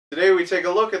Today we take a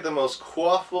look at the most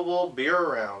quaffable beer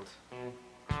around.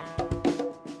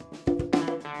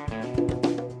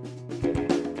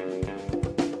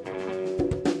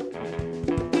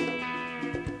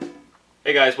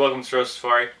 Hey guys, welcome to Cirrhosis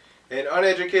Safari. An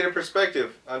uneducated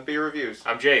perspective on beer reviews.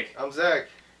 I'm Jake. I'm Zach.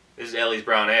 This is Ellie's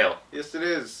Brown Ale. Yes, it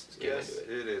is. Let's get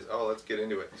into it is. Oh, let's get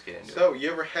into it. Let's get into it. So,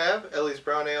 you ever have Ellie's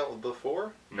Brown Ale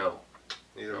before? No.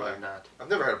 Neither No, have I. I've not. I've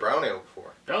never had a brown ale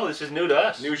before. No, this is new to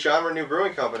us. New genre, new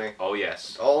brewing company. Oh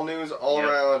yes. All news, all Yep.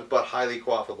 around, but highly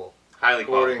quaffable. Highly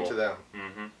according quaffable. to them.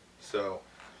 Mm-hmm. So,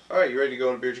 alright, you ready to go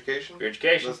into beer education? Beer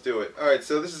education. Let's do it. Alright,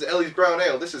 so this is Ellie's Brown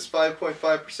Ale. This is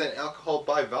 5.5% alcohol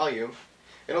by volume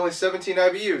and only 17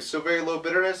 IBUs, so very low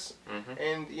bitterness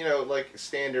and, you know, like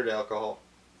standard alcohol.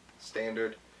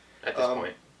 Standard. At this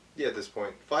point. Yeah, at this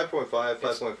point. 5.5,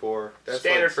 5.4. That's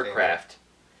standard like for craft.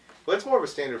 Well, it's more of a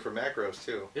standard for macros,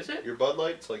 too. Is it? Your Bud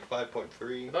Light's like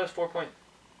 5.3. I thought it was 4 point.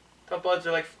 I thought Buds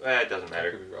are like. It doesn't I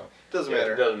matter. could be wrong. Doesn't Yeah,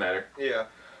 matter. It doesn't matter. Yeah.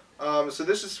 So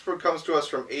this is comes to us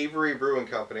from Avery Brewing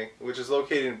Company, which is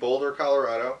located in Boulder,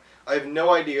 Colorado. I have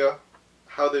no idea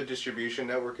how their distribution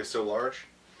network is so large.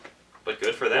 But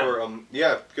good for them. Or,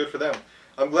 yeah, good for them.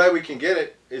 I'm glad we can get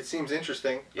it. It seems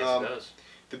interesting. Yes, it does.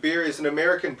 The beer is an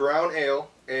American brown ale,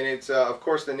 and it's, of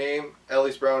course, the name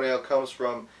Ellie's Brown Ale comes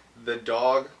from the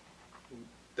dog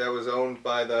that was owned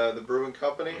by the brewing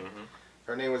company.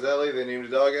 Her name was Ellie. They named a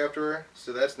dog after her,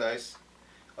 so that's nice.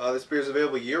 This beer is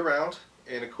available year-round,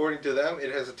 and according to them,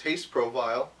 it has a taste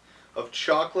profile of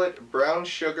chocolate, brown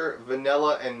sugar,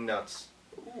 vanilla, and nuts.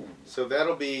 Ooh. So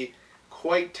that'll be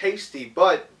quite tasty,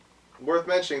 but worth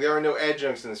mentioning, there are no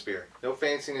adjuncts in this beer. No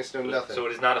fanciness, no nothing. So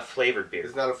it is not a flavored beer.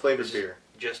 It's not a flavored beer.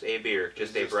 Just a beer,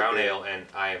 just a Just a brown beer. ale, and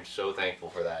I am so thankful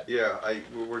for that. Yeah,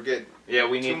 we're getting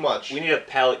we need too much. We need a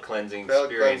palate cleansing Palate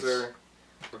experience. cleanser.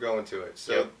 We're going to it.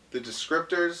 So Yep. the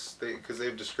descriptors, because they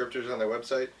have descriptors on their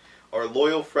website, are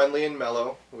loyal, friendly, and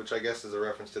mellow, which I guess is a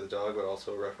reference to the dog, but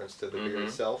also a reference to the beer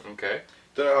itself. Okay.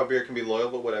 Don't know how beer can be loyal,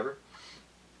 but whatever.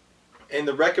 And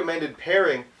the recommended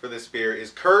pairing for this beer is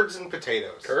curds and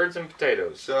potatoes. Curds and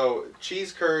potatoes. So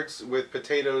cheese curds with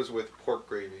potatoes with pork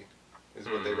gravy is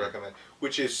what they recommend,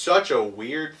 which is such a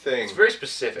weird thing. It's very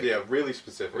specific. Yeah, really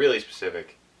specific. Really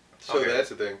specific. So Okay. that's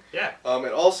the thing. Yeah. And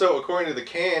also, according to the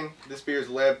can, this beer is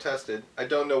lab tested. I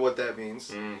don't know what that means.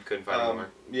 Couldn't find more.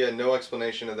 Yeah, no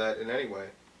explanation of that in any way.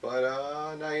 But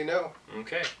now you know.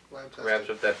 Okay. Lab tested. Wraps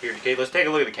up that beer. Okay, let's take a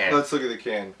look at the can. Let's look at the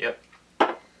can. Yep.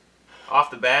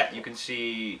 Off the bat, you can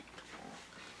see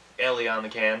Ellie on the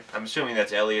can. I'm assuming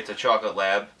that's Ellie. It's a chocolate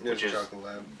lab, which is chocolate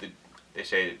lab. they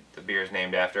say the beer is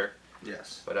named after.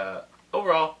 Yes. But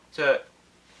overall, it's a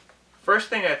first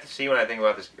thing I see when I think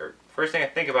about this. Or first thing I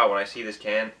think about when I see this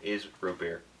can is root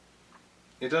beer.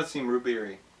 It does seem root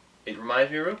beery. It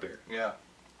reminds me of root beer. Yeah.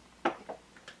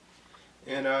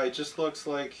 And it just looks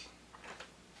like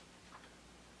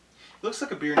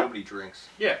a beer nobody drinks.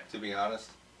 Yeah. To be honest.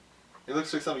 It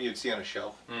looks like something you'd see on a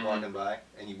shelf walking by,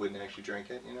 and you wouldn't actually drink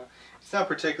it, you know? It's not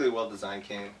particularly well designed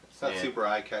can. It's not super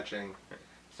eye-catching.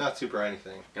 It's not super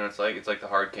anything. You know, it's like the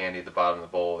hard candy at the bottom of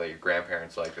the bowl that your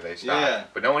grandparents like that they stock. Yeah.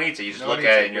 But no one eats it. You just No one look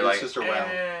eats at it, it and you're but like, it's just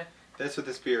around. eh. That's what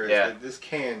this beer is. Yeah. Like, this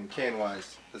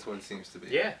can-wise, that's what it seems to be.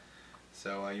 Yeah.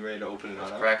 So, you ready to open it Let's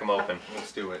on up? crack them open.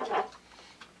 Let's do it.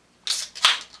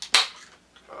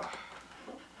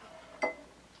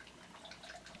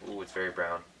 Ooh, it's very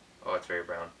brown. Oh, it's very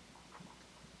brown.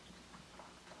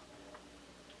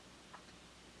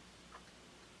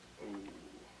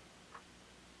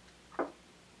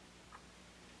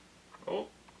 Oh.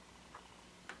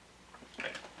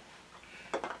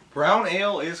 Brown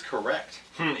ale is correct.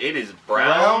 It is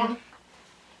brown.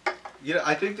 You know,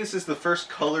 I think this is the first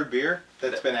colored beer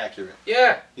that's been accurate.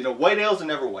 Yeah. You know, white ales are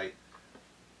never white.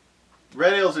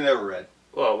 Red ales are never red.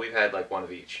 Well, we've had like one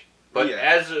of each. But Yeah.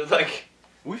 as like...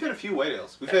 We've had a few white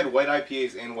ales. We've had white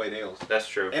IPAs and white ales. That's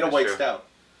true. And a that's white true. stout.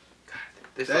 God,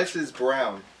 this Is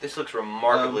brown. looks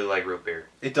remarkably like root beer.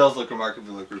 It does look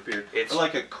remarkably like root beer. It's or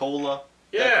like a cola.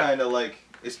 Yeah. That kind of like,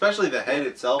 especially the head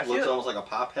itself I looks feel- almost like a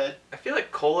pop head. I feel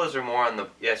like colas are more on the...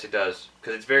 Yes, it does.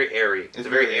 Because it's very airy. It's a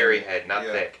very very airy head, not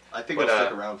Yeah. thick. I think But, it'll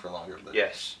stick around for longer. But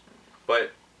Yes.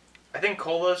 But I think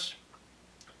colas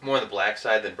more on the black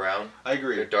side than brown. I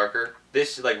agree. They're darker.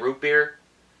 This is like root beer.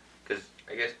 Because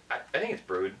I guess... I think it's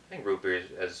brewed. I think root beer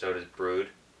is, as a soda is brewed.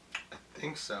 I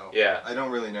think so. Yeah. I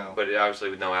don't really know. But it, obviously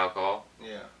with no alcohol.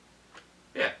 Yeah.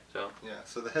 Yeah, so... Yeah.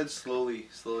 So the head's slowly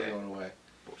Okay. going away.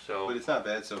 So... But it's not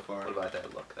bad so far. What about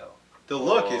that look, though? The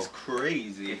look Oh. is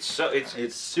crazy. It's so...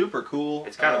 It's super cool.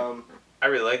 It's kind of... I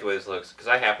really like the way this looks, because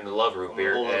I happen to love root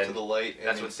beer. Hold up and to the light. And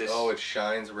that's what this... Oh, it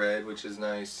shines red, which is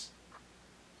nice.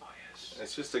 Oh, yes.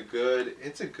 It's just a good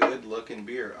looking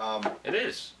beer. It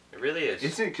is. It really is.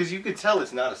 It's because you could tell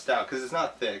it's not a stout because it's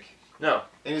not thick. No.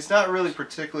 And it's not really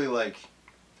particularly like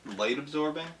light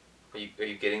absorbing. Are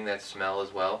you getting that smell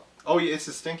as well? Oh yeah, it's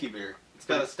a stinky beer. It's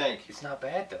got a stink. It's not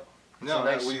bad though. No,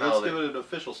 nice let's give it an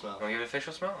official smell. Want to give it an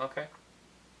official smell? Okay.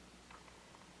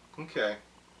 Okay.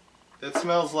 That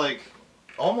smells like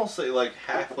almost like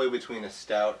halfway between a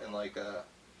stout and like a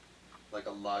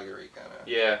lagery kind of.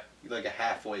 Yeah. Like a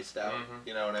halfway stout. Mm-hmm.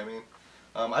 You know what I mean?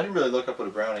 I didn't really look up what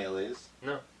a brown ale is.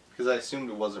 No. Because I assumed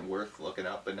it wasn't worth looking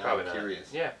up, but now Probably I'm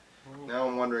curious. Yeah. Now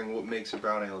I'm wondering what makes a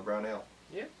brown ale a brown ale.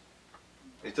 Yeah.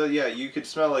 It does. Yeah, you could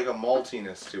smell like a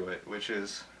maltiness to it, which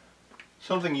is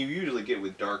something you usually get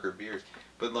with darker beers.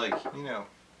 But like, you know,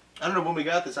 I don't know, when we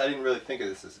got this, I didn't really think of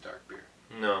this as a dark beer.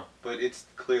 No. But it's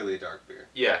clearly a dark beer.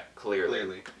 Yeah, clearly.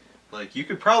 Clearly. Like, you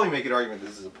could probably make an argument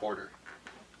this is a porter.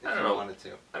 If I don't you know. wanted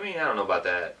to. I mean, I don't know about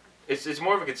that. It's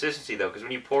more of a consistency though, because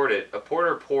when you poured it, a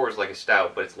porter pours like a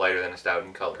stout, but it's lighter than a stout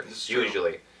in color.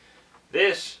 Usually,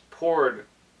 this poured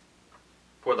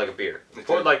like a beer. It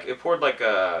poured like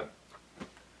an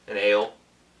ale,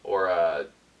 or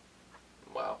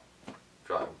wow,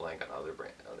 drawing a blank on other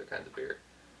kinds of beer.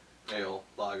 Ale,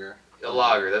 lager. A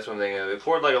lager. That's what I'm thinking of. It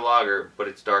poured like a lager, but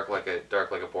it's dark like a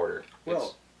porter.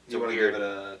 Well, it's you want to weird. give it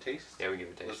a taste? Yeah, we give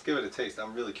it a taste. Let's give it a taste.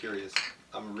 I'm really curious.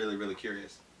 I'm really, really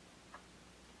curious.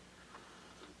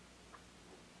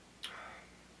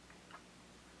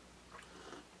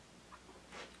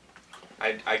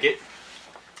 I get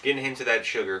getting hints of that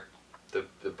sugar, the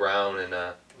brown and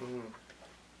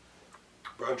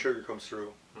brown sugar comes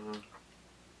through. Mm-hmm.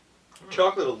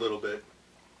 Chocolate a little bit.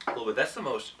 A little bit. That's the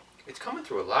most. It's coming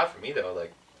through a lot for me though.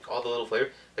 Like all the little flavor.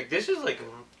 Like this is like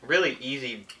really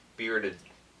easy beer to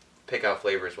pick out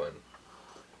flavors when.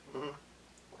 Mm-hmm.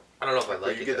 I don't know if I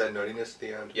like it. You get that nuttiness at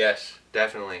the end. Yes,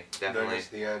 definitely. Nuttiness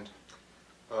at the end.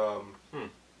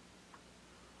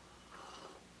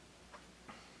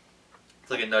 It's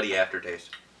like a nutty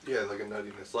aftertaste. Yeah, like a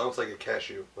nuttiness. Almost like a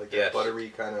cashew. Like yes. a buttery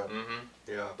kind of. Mm-hmm.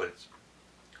 Yeah. But it's.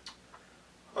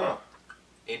 Huh.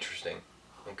 Interesting.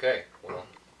 Okay. Well.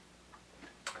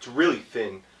 It's really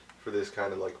thin for this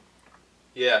kind of like.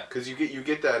 Yeah. Because you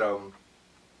get that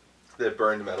that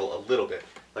burned metal a little bit,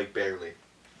 like barely,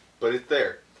 but it's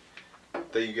there.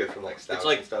 That you get from like stouts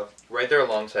and stuff. Right there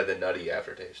alongside the nutty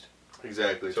aftertaste.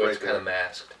 Exactly. So it's kind of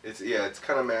masked. It's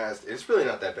kind of masked. It's really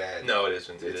not that bad. No, it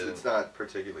isn't. It's not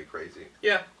particularly crazy.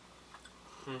 Yeah.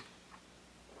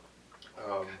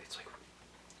 God,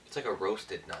 it's like a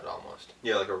roasted nut almost.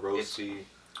 Yeah, like a roasty.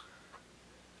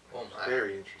 Oh my.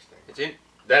 Very interesting.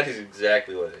 That is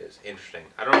exactly what it is. Interesting.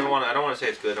 I don't want to say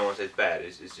it's good. I don't want to say it's bad.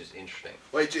 It's just interesting.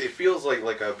 Well, it feels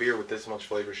like a beer with this much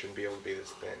flavor shouldn't be able to be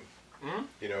this thin. Mm-hmm.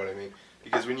 You know what I mean?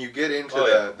 Because when you get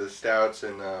into the stouts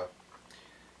and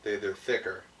they're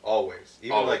thicker always.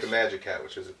 Even like a Magic Cat,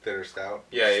 which is a thinner stout.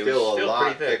 Yeah, it was still a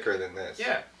lot pretty thicker than this.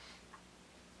 Yeah.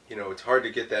 You know, it's hard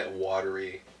to get that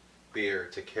watery beer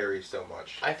to carry so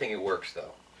much. I think it works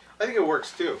though. I think it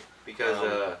works too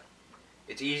because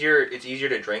it's easier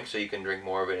to drink, so you can drink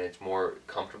more of it, and it's more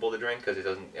comfortable to drink because it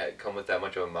doesn't come with that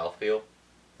much of a mouthfeel.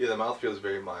 Yeah, the mouthfeel is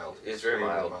very mild. It's very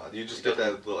mild. You just get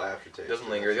that little aftertaste. It doesn't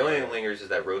linger. The only thing that lingers is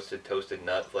that roasted, toasted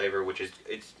nut flavor, which is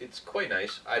it's quite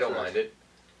nice. I don't mind it.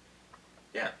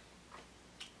 Yeah.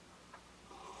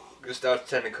 The stouts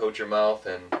tend to coat your mouth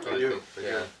and. They do.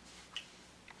 Yeah.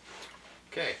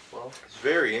 Okay. Well. It's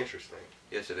very interesting.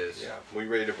 Yes, it is. Yeah. We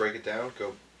ready to break it down?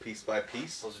 Go piece by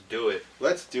piece. Let's do it.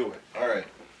 Let's do it. All right.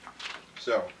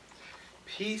 So,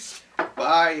 piece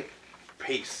by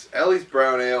piece. Ellie's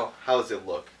Brown Ale. How does it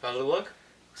look? How does it look?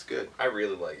 Looks good. I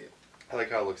really like it. I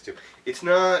like how it looks too. It's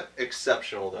not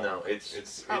exceptional though. No,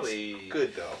 it's probably it's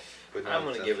good though. But I'm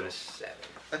gonna give it a 7.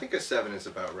 I think a 7 is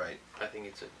about right. I think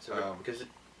it's because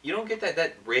you don't get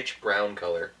that rich brown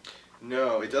color.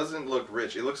 No, it doesn't look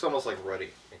rich. It looks almost like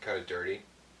ruddy and kind of dirty.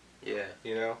 Yeah.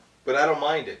 You know, but I don't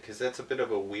mind it because that's a bit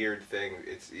of a weird thing.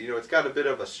 It's it's got a bit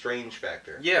of a strange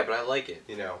factor. Yeah, but I like it.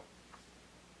 You know.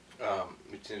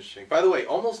 It's interesting. By the way,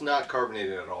 almost not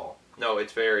carbonated at all. No,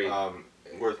 it's very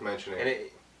worth mentioning. And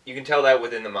you can tell that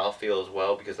within the mouthfeel as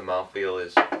well, because the mouthfeel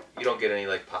is you don't get any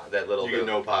like that little bit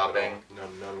of popping.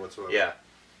 None whatsoever. Yeah,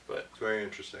 but it's very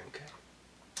interesting. Okay.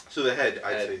 So the head,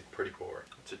 I'd say pretty poor.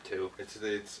 It's a 2.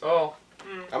 It's. Oh.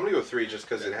 I'm gonna go 3 just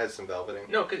because it has some velveting.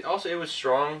 No, because also it was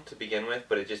strong to begin with,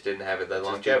 but it just didn't have the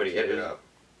longevity. It up.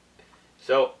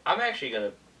 So I'm actually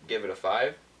gonna give it a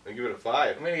 5. I give it a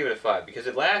 5. I'm gonna give it a 5 because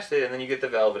it lasted, and then you get the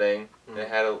velveting, and it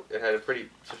had a pretty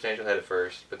substantial head at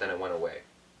first, but then it went away.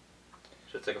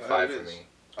 So it's like a 5 for me.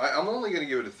 I'm only gonna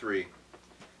give it a 3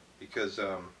 because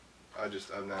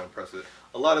I'm not impressed with it.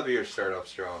 A lot of beers start off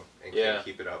strong and can't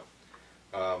keep it up.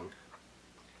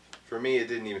 For me, it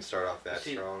didn't even start off that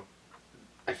strong.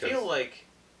 I feel like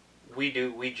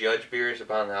we judge beers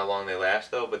upon how long they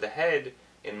last, though, but the head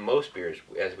in most beers,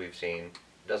 as we've seen,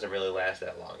 doesn't really last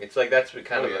that long. It's like that's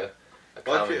kind of a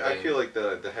common thing. I feel like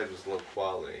the head was low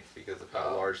quality because of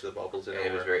how large the bubbles in it were.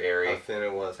 It was very airy. How thin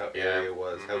it was, how airy it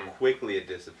was, how quickly it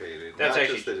dissipated. That's Not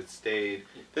actually, just that it stayed.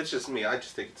 That's just me. I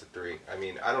just think it's a 3. I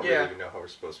mean, I don't really even know how we're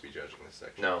supposed to be judging this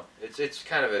section. No, it's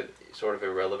kind of a sort of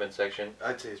irrelevant section.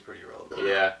 I'd say it's pretty irrelevant.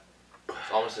 Yeah,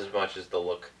 it's almost as much as the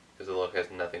look, because the look has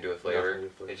nothing to do with flavor.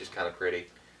 It's just kind of pretty.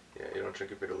 Yeah, you don't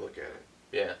drink a beer to look at it.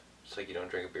 Yeah, it's like you don't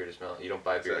drink a beer to smell it. You don't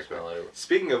buy a beer to smell it.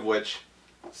 Speaking of which,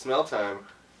 smell time.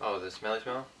 Oh, the smelly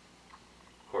smell?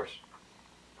 Of course.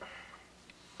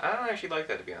 I don't actually like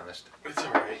that, to be honest. It's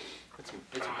alright.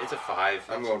 It's a 5.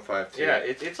 I'm going 5 too. Yeah,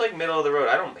 it's like middle of the road.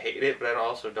 I don't hate it, but I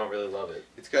also don't really love it.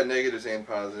 It's got negatives and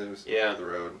positives. Yeah. Middle of the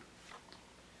road.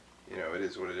 You know, it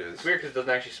is what it is. It's weird because it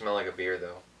doesn't actually smell like a beer,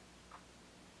 though.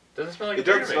 Doesn't smell like it a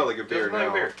beer. It doesn't smell like a beer,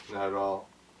 no. Like not at all.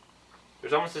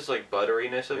 There's almost this like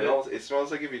butteriness of it. It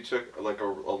smells like if you took like a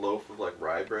loaf of like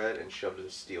rye bread and shoved a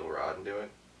steel rod into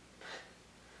it.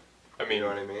 I mean, you know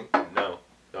what I mean? No,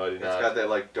 I do not. It's got that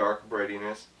like dark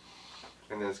breadiness,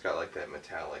 and then it's got like that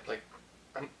metallic.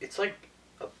 It's like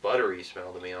a buttery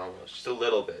smell to me almost, just a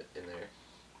little bit in there.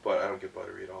 But I don't get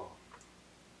buttery at all.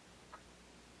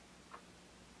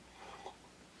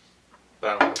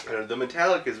 But I don't know. The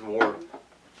metallic is more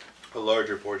a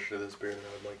larger portion of this beer than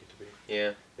I would like it to be.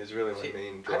 Yeah. It's really my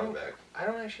main drawback. I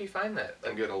don't actually find that.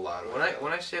 I'm getting a lot of it.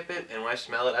 When I sip it and when I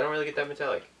smell it, I don't really get that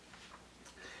metallic.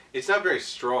 It's not very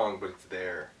strong, but it's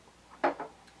there.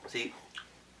 See,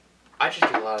 I just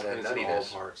get a lot of that nuttiness. In all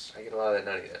parts. I get a lot of that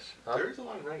nuttiness. Huh? There is a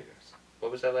lot of nuttiness.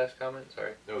 What was that last comment?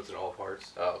 Sorry. No, it's in all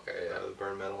parts. Oh, okay, yeah. The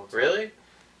burn metal. Really?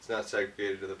 It's not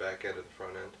segregated to the back end or the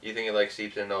front end. You think it like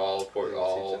seeps into all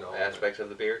aspects of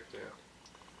the beer? Yeah.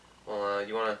 Well,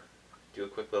 you want to do a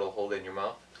quick little hold in your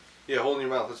mouth? Yeah, hold in your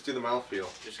mouth. Let's do the mouthfeel.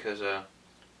 Just because,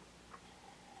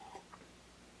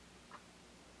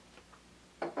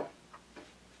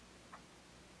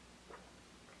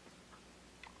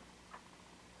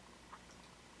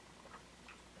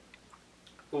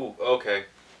 Ooh, okay.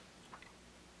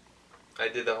 I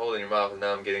did the hold in your mouth, and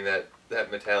now I'm getting that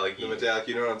metallic. The metallic,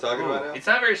 you know what I'm talking about now? It's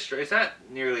not very strong. It's not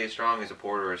nearly as strong as a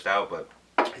porter or a stout, but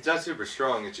it's not super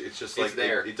strong. It's just like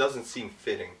there. It doesn't seem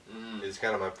fitting. It's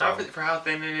kind of my problem. For how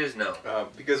thin it is, no.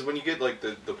 Because when you get like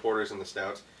the porters and the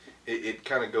stouts, it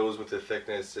kind of goes with the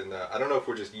thickness, and I don't know if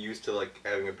we're just used to like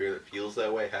having a beer that feels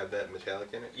that way, have that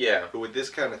metallic in it. Yeah. But with this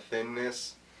kind of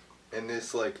thinness, and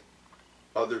this like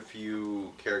other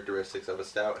few characteristics of a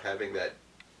stout, having that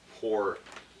pour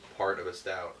part of a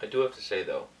stout. I do have to say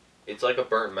though, it's like a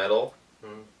burnt metal,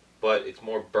 but it's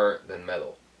more burnt than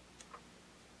metal.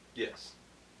 Yes.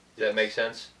 Does that make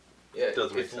sense? Yeah. It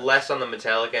does make sense. It's less on the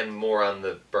metallic end, more on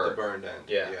the burnt. The burned end.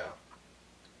 Yeah.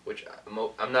 Which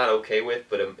I'm not okay with,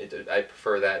 but I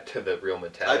prefer that to the real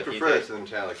metallic. I prefer it to the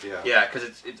metallic, yeah. Yeah,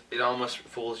 because it almost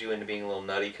fools you into being a little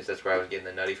nutty, because that's where I was getting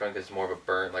the nutty from, because it's more of a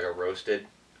burnt, like a roasted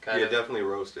kind of. Yeah, definitely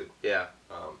roasted. Yeah.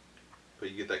 But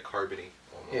you get that carbony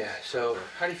almost. Yeah, so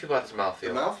how do you feel about this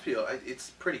mouthfeel? The mouthfeel, it's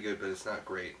pretty good, but it's not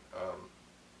great.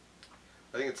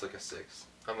 I think it's like a 6.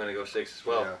 I'm going to go 6 as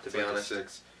well, to be honest. A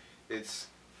 6. It's,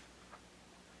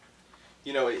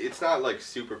 you know, it's not like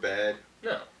super bad.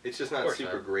 No. It's just not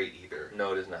super great either.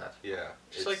 No, it is not. Yeah.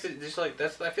 I feel like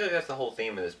that's the whole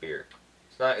theme of this beer.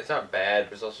 It's not bad,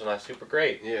 but it's also not super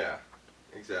great. Yeah.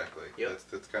 Exactly. Yep.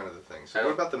 That's kind of the thing. So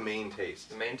what about the main taste?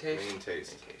 The main taste? Main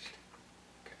taste. Main taste.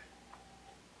 Okay.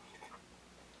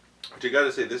 But you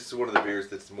gotta say, this is one of the beers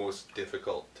that's most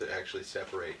difficult to actually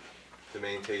separate the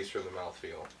main taste from the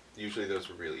mouthfeel. Usually those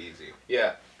are really easy.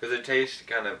 Yeah, because the taste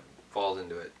kind of falls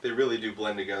into it. They really do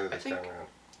blend together this time around.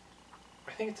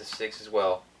 I think it's a 6 as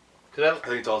well. I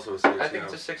think it's also a 6. I think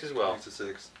it's a 6 as well. It's a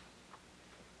 6.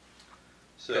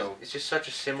 So it's just such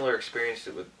a similar experience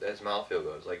as mouthfeel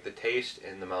goes. Like the taste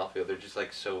and the mouthfeel, they're just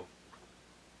like so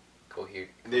cohesive.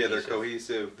 Yeah, they're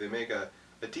cohesive. They make a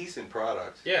decent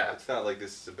product. Yeah. It's not like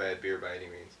this is a bad beer by any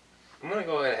means. I'm gonna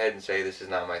go ahead and say this is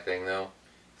not my thing though.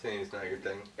 Saying it's not your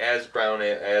thing. As brown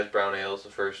ales,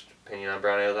 the first opinion on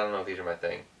brown ales, I don't know if these are my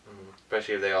thing.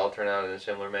 Especially if they all turn out in a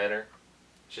similar manner.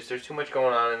 It's just there's too much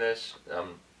going on in this.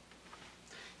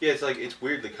 Yeah, it's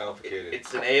weirdly complicated.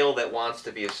 It's an ale that wants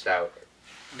to be a stout.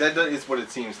 That is what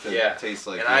it seems to taste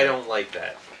like. And I don't like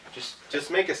that.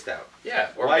 Just make a stout. Yeah.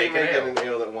 Or why make are you making an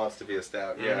ale that wants to be a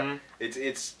stout? Yeah.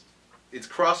 It's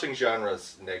crossing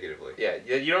genres negatively. Yeah.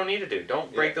 You don't need to do.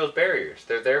 Don't break those barriers.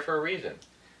 They're there for a reason.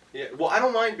 Yeah, well, I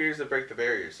don't mind beers that break the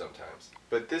barrier sometimes,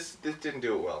 but this didn't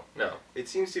do it well. No. It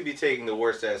seems to be taking the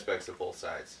worst aspects of both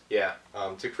sides. Yeah.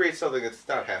 To create something that's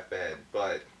not half bad,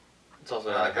 but it's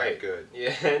also not great. Half good.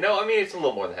 Yeah. No, I mean it's a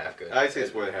little more than half good. I'd say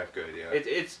it's more than half good. Yeah.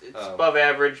 It's above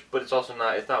average, but it's also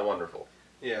not. It's not wonderful.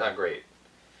 Yeah. Not great.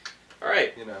 All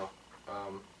right. You know,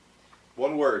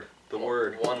 one word. The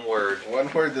word. One word.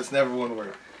 One word that's never one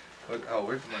word. Oh,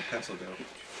 where did my pencil go?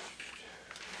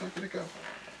 Where did it go?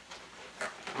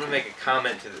 I'm gonna make a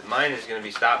comment to this. Mine is gonna be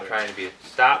stop trying to be a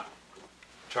stout.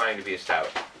 Stop trying to be a stout.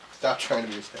 Stop trying to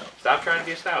be a stout. Stop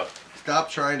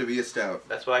trying to be a stout.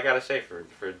 That's what I gotta say for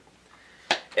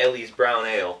Ellie's brown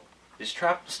ale. Just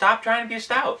stop trying to be a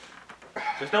stout.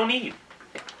 There's no need.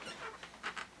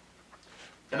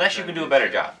 Unless you can do a better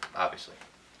job, obviously.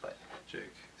 But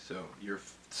Jake, so your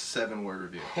 7-word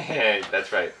review.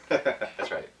 That's right.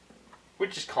 That's right. We're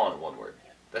just calling it one word.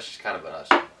 That's just kind of an us.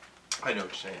 I know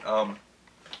what you're saying.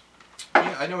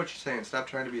 Yeah, I know what you're saying. Stop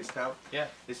trying to be a stout. Yeah.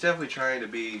 It's definitely trying to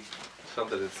be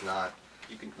something it's not.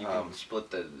 You can split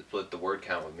the word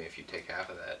count with me if you take half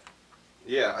of that.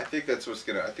 Yeah, I think that's what's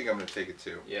gonna. I think I'm gonna take it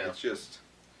too. Yeah. It's just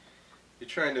you're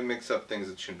trying to mix up things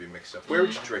that shouldn't be mixed up. Where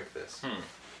would you drink this?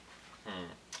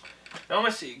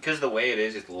 Almost because the way it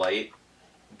is, it's light,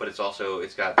 but it's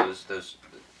got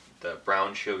the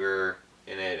brown sugar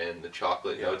in it and the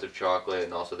chocolate notes of chocolate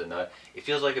and also the nut. It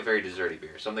feels like a very desserty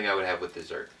beer. Something I would have with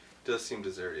dessert. Does seem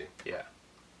desserty. Yeah.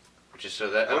 Which is so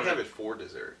that I would have it for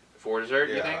dessert. For dessert,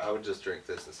 yeah, you think? I would just drink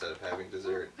this instead of having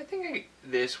dessert. I think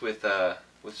this with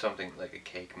something like a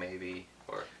cake maybe,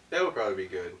 or that would probably be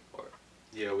good. Or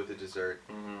yeah, with the dessert.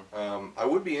 Mm-hmm. I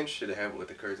would be interested to have it with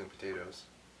the curds and potatoes.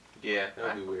 Yeah,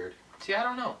 that would be weird. See, I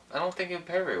don't know. I don't think it would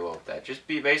pair very well with that. Just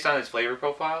be based on its flavor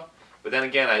profile. But then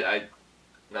again, I've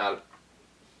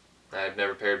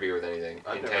never paired beer with anything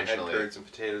intentionally. I've never had curds and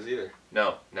potatoes either.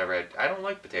 No, never had. I don't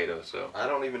like potatoes, so. I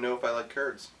don't even know if I like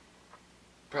curds.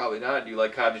 Probably not. Do you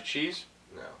like cottage cheese?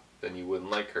 No. Then you wouldn't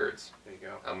like curds. There you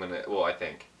go. Well, I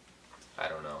think. I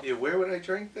don't know. Yeah, where would I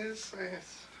drink this? I don't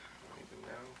even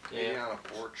know. Maybe on a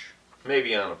porch.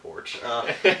 Maybe on a porch.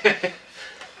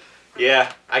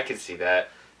 Yeah, I can see that.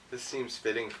 This seems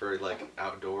fitting for, like,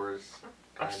 outdoors.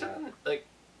 I'm still, like...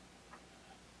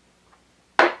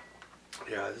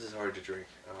 Yeah, this is hard to drink.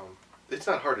 It's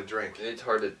not hard to drink. It's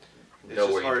hard to know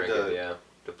where you drink it, yeah.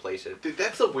 To place it. Dude,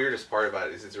 that's the weirdest part about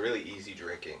it, is it's really easy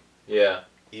drinking. Yeah.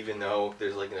 Even though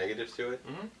there's, like, negatives to it.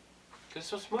 Mm-hmm. It's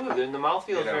so smooth, and the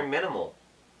mouthfeel is very minimal.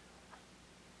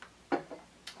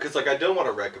 Because, like, I don't want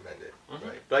to recommend it,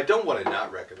 right? But I don't want to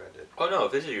not recommend it. Oh, no,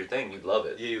 if this is your thing, you'd love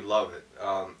it. Yeah, you'd love it.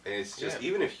 And it's just,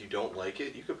 even if you don't like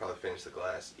it, you could probably finish the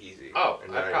glass easy. Oh,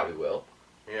 I probably will.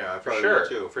 Yeah, I probably will,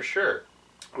 too. For sure.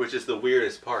 Which is the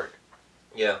weirdest part.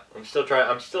 Yeah, I'm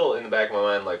still in the back of my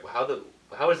mind, like,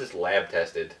 how is this lab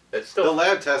tested? That's still... The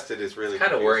lab tested is really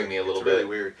kind of worrying me a little bit. It's really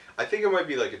weird. I think it might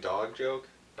be like a dog joke.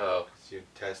 Oh. You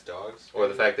test dogs. Or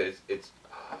the fact that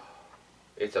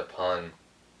it's a pun.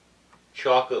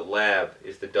 Chocolate Lab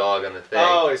is the dog on the thing.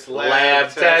 Oh, it's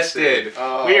lab tested.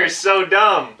 Oh. We are so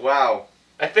dumb. Wow.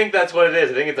 I think that's what it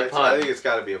is. I think it's a pun. I think it's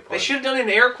got to be a pun. They should have done it in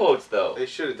air quotes, though. They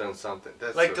should have done something.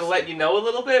 That's like so to let you know a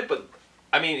little bit, but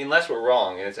I mean, unless we're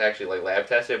wrong and it's actually like lab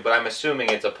tested, but I'm assuming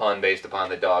it's a pun based upon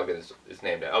the dog that is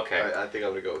named it. Okay. I think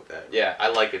I'm going to go with that. Yeah, I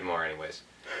like it more anyways.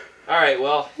 All right,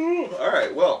 well. All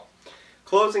right, well.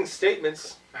 Closing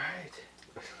statements. All right.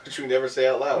 Which we never say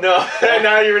out loud. No,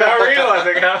 now you're not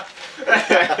realizing, huh?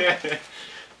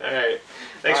 All right.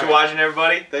 Thanks for watching,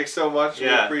 everybody. Thanks so much.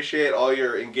 Yeah. We appreciate all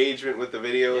your engagement with the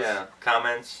videos. Yeah.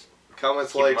 Comments,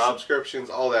 likes, subscriptions,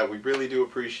 all that. We really do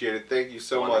appreciate it. Thank you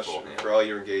so much for all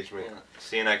your engagement. Yeah.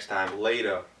 See you next time.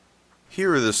 Later.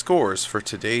 Here are the scores for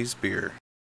today's beer.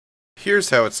 Here's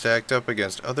how it stacked up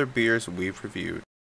against other beers we've reviewed.